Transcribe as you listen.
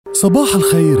صباح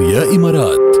الخير يا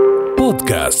إمارات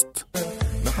بودكاست.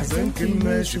 نحزن كل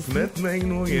ما شفنا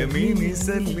اثنين ويمين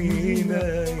يسلينا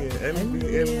يا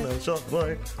قلبي إلنا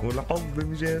شهرين والحب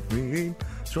مجافين.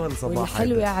 شو هالصباح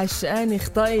والحلو يا عشقاني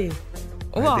خطاي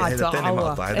اوعى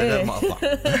تعوض. هذا غير مقطع.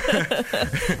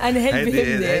 انا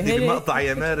هيدي المقطع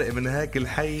يا مارق من هاك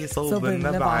الحي صوب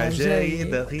النبعة جاي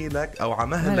دخيلك او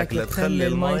عمهلك لتخلي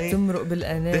المي تمرق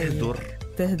بالقناي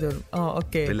تهدر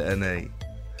اوكي بالقناي.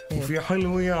 وفي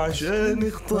حلو يا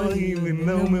عشان خطاي من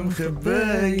نوم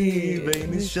مخباي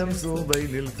بين الشمس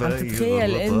وبين الفاي.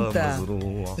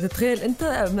 تتخيل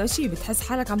انت ماشي بتحس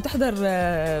حالك عم تحضر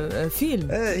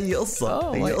فيلم. هي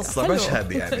قصة هي قصة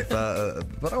مشهد يعني.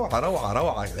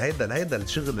 روعة هيدا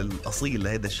الشغل الأصيل،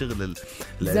 هيدا الشغل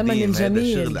الزمن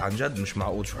الجميل، الشغل عن جد مش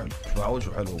معقول شو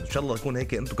حلو. إن شاء الله يكون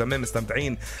هيك أنتم كمان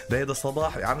مستمتعين بهيدا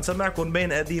الصباح. عم نسمعكم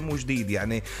بين قديم وجديد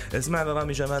يعني. سمعنا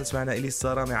رامي جمال، سمعنا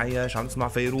إليسا، رامي عياش، عم نسمع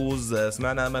فيروز،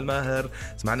 سمعنا أمل ماهر،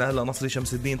 سمعنا هلا نصري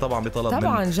شمس الدين طبعا بطلب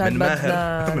طبعاً من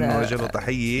ماهر من وجهه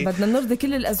تحية. بدنا نرضي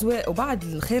كل الأذواق وبعد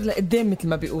الخير لقدام مثل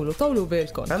ما بيقولوا. طولوا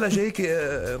بالكم. هلا جايك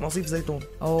نصيف زيتون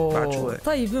بعد شوي.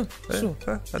 طيب شو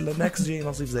هلا ناكس جاي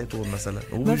نصيف زيتون مثلا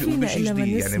وبشي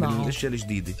جديد يعني من الاشياء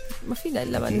الجديده. ما فينا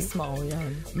الا ما نسمعه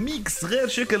يعني ميكس غير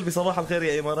شكل بصباح الخير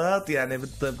يا إمارات. يعني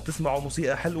بتسمعوا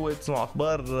موسيقى حلوه، بتسمعوا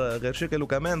اخبار غير شكل،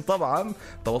 وكمان طبعا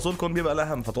تواصلكم بيبقى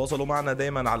الاهم. فتواصلوا معنا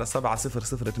دايما على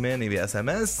 7008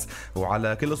 بSMS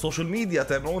وعلى كل السوشيال ميديا.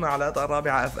 تابعونا على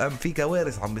الرابعة FM. في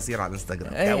كوارث عم بيصير على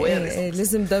الانستغرام. كوارث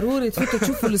لازم ضروري تفوتوا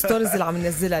تشوفوا الستوريز اللي عم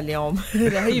ننزلها اليوم.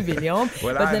 رهيبه اليوم.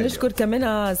 بدنا نشكر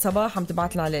كمان صباح عم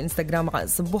تبعت لنا على الانستغرام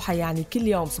صبوحه، يعني كل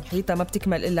يوم صبحيتها ما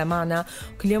بتكمل الا معنا،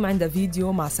 وكل يوم عندها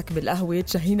فيديو مع سكب القهوه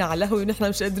تشهينا على القهوه ونحن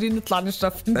مش قادرين نطلع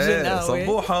نشرب فنجان قهوه.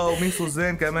 صبوحه وميسو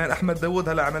زين كمان. احمد داوود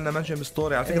هلا عملنا منشن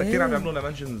بالستوري على فكره. كثير عم يعملوا لنا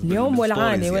منشن اليوم.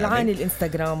 والعاني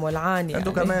الانستغرام والعاني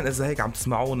انتم كمان اذا هيك عم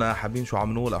تسمعونا حابين شو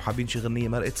عم نقول او حابين شي غنيه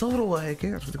مرق تصوروا هيك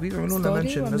يعملوا لنا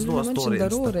منشن، نزلوها ستوري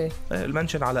ضروري.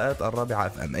 المنشن على الرابعة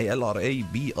FM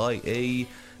ALRABIA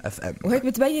FM. وهيك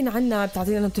بتبين عنا،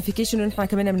 بتعطينا نوتيفيكيشن ونحن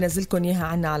كمان بننزلكم اياها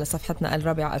عنا على صفحتنا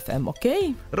الرابعة FM.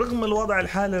 اوكي. رغم الوضع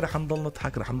الحالي رح نضل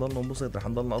نضحك، رح نضل ننبسط، رح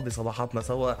نضل نقضي صباحاتنا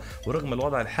سوا. ورغم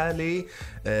الوضع الحالي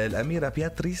الأميرة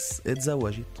بياتريس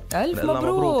اتزوجت. ألف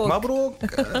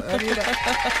مبروك أميرة.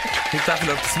 هي بتعرف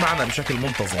لو بتسمعنا بشكل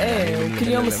منتظم يعني كل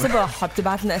يوم الصبح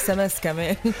بتبعت لنا SMS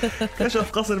كمان.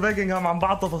 كشف قصر باكنغهام عن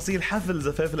بعض تفاصيل حفل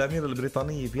زفاف الأميرة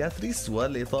البريطانية بياتريس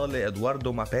والإيطالي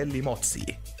إدواردو مابيلي موتسي.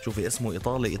 شوفي اسمه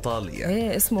إيطالي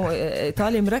يعني. اسمه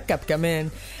إيطالي مركب كمان.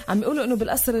 عم يقولوا إنه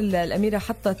بالقصر الأميرة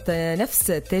حطت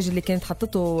نفس التاج اللي كانت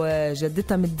حطته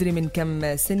جدتها مدري من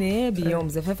كم سنة بيوم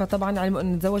زفافها. طبعا علموا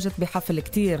إنه تزوجت بحفل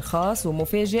كتير خاص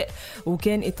ومفاجئ،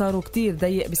 وكان إطاره كتير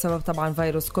ضيق بسبب طبعا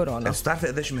فيروس كورونا. بس تعرف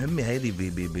قديش مهمة هيدي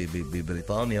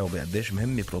ببريطانيا، وبقديش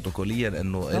مهمة بروتوكوليا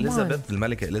إنه إليزابيث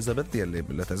الملكة إليزابيث اللي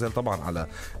لا تزال طبعا على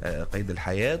قيد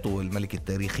الحياة والملكة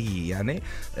التاريخية يعني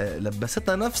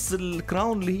لبستها نفس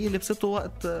الكراون اللي هي لبسته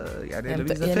وقت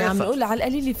يعني عم نقول على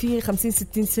القليل في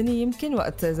 50-60 سنة يمكن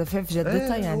وقت زفاف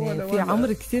جدتها. يعني في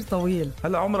عمر كتير طويل.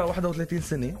 هلا عمرها 31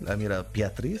 سنة الأميرة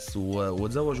بياتريس،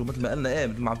 وتزوجوا مثل ما قلنا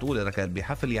مثل ما عم تقول ركال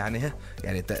بحفل يعني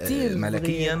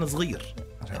ملكيا صغير.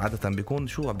 عادة بيكون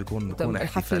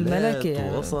الحفل الملكي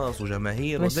وقصص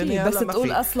وجماهير والدنيا. بس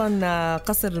تقول أصلا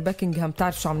قصر باكنغهام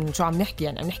تعرف شو عم نحكي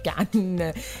يعني. عم نحكي عن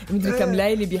مدري كم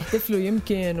ليلة بيحتفلوا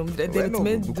يمكن ومدري قد ايه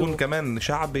بتمد بيكون كمان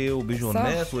شعبي وبيجوا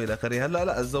الناس والى اخره.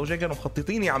 هلا الزوجين كانوا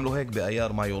مخططين يعملوا هيك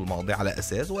بأيار مايو الماضي على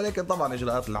أساس، ولكن طبعا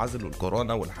إجراءات العزل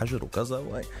والكورونا والحجر وكذا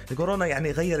الكورونا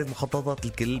يعني غيرت مخططات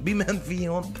الكل بمن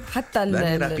فيهم حتى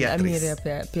الأميرة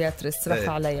بياتريس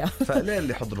رفع عليها. فلا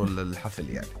اللي حضروا الحفل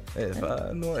يعني.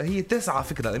 فانه هي 9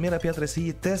 فكره. الاميره بياتريس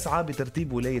هي 9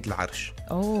 بترتيب ولايه العرش.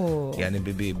 يعني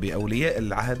باولياء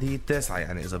العهد هي 9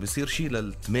 يعني. اذا بيصير شيء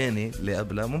لل8 اللي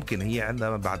قبلها ممكن هي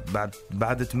عندها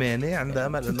بعد 8 عندها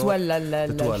امل انه تتولى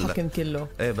الحكم كله.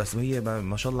 بس هي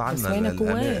ما شاء الله عنها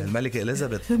الملكه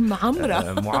اليزابيث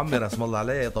معمره اسم الله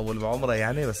عليها يطول بعمرها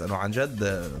يعني. بس انه عن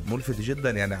جد ملفت جدا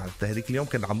يعني. على التهريك اليوم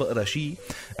كان عم بقرا شيء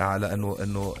على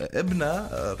انه ابنها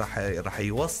راح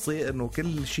يوصي انه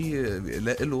كل شيء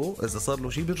له إذا صار له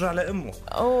شيء بيرجع لأمه.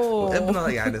 وابنه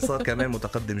يعني صار كمان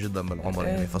متقدم جدا بالعمر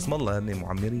يعني. فاسم الله هني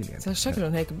معمرين يعني.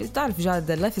 شكلهم هيك بتعرف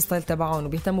جاد اللايف ستايل تبعهم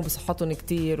وبيهتموا بصحتهم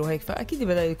كتير وهيك. فأكيد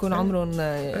بدأ يكون عمرهم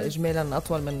إجمالا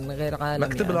أطول من غير عالم.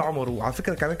 مكتب يعني. العمر. وعلى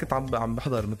فكرة كمان كنت عم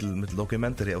بحضر مثل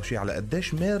دوكيومنتري أو شيء على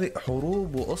قديش مارق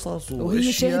حروب وقصص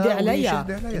وهي شاهدة عليها.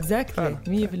 exactly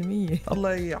 100%.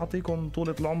 الله يعطيكم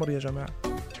طولة العمر يا جماعة.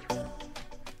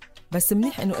 بس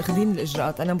منيح انه اخذين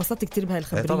الاجراءات. انا انبسطت كتير بهاي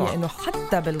الخبريه انه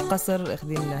حتى بالقصر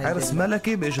اخذين حرص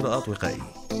ملكي باجراءات وقائيه.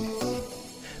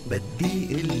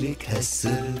 بدي قلك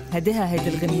هالسر هديها هيدي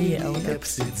الغنية أو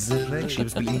كبسة زر ماشي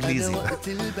بس بالإنجليزي